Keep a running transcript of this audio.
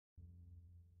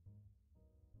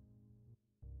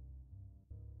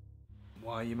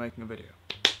Why are you making a video?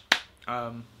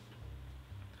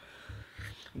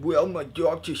 Well, my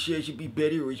doctor says it'd be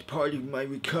better as part of my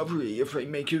recovery if I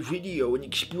make a video and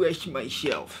express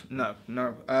myself. No.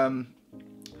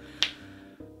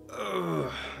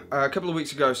 A couple of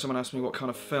weeks ago, someone asked me what kind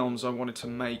of films I wanted to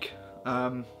make,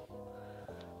 and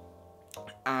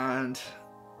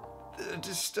a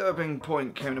disturbing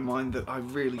point came to mind that I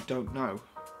really don't know.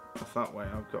 Off that way,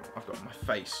 I've got my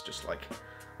face just like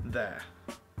there.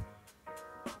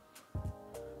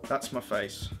 That's my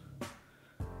face.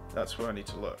 That's where I need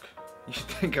to look. You should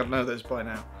think I'd know this by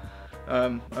now.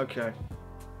 Okay.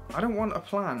 I don't want a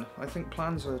plan. I think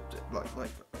plans are like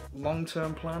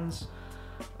long-term plans.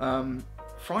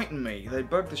 Frighten me. They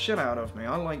bug the shit out of me.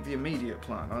 I like the immediate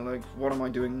plan. I like, what am I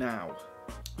doing now?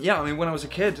 Yeah, I mean, when I was a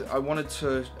kid, I wanted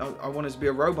to be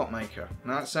a robot maker.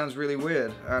 Now that sounds really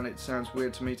weird, and it sounds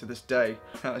weird to me to this day.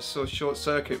 I saw Short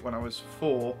Circuit when I was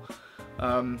 4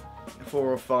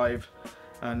 or 5,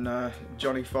 and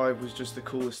Johnny 5 was just the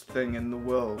coolest thing in the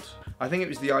world. I think it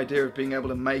was the idea of being able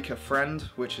to make a friend,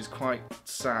 which is quite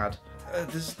sad.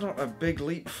 There's not a big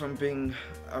leap from being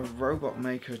a robot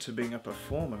maker to being a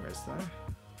performer, is there?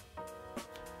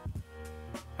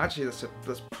 Actually,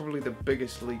 that's probably the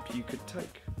biggest leap you could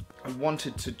take. I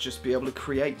wanted to just be able to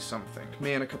create something.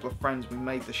 Me and a couple of friends, we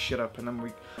made this shit up and then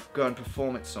we go and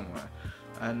perform it somewhere.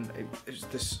 And it was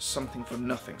this something from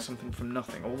nothing,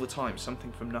 all the time,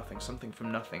 something from nothing.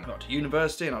 I got to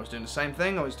university and I was doing the same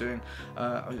thing. I was doing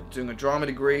a drama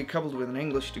degree coupled with an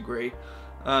English degree.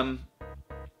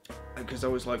 Because I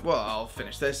was like, well, I'll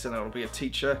finish this and I'll be a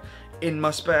teacher in my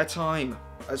spare time.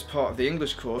 As part of the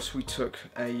English course, we took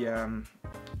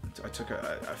I took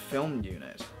a film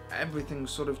unit. Everything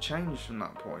sort of changed from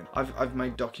that point. I've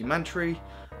made documentary,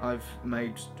 I've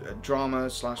made drama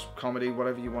 / comedy,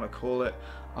 whatever you want to call it.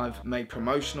 I've made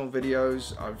promotional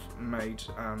videos, I've made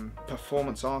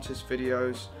performance artist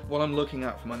videos. What I'm looking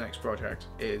at for my next project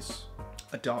is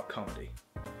a dark comedy.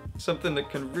 Something that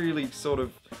can really sort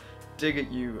of dig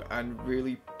at you and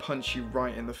really punch you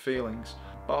right in the feelings.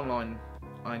 Bottom line,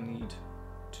 I need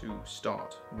to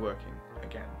start working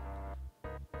again.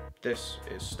 This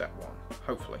is step 1.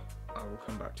 Hopefully, I will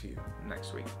come back to you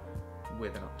next week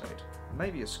with an update.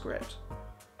 Maybe a script.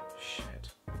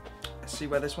 Shit. Let's see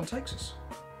where this one takes us.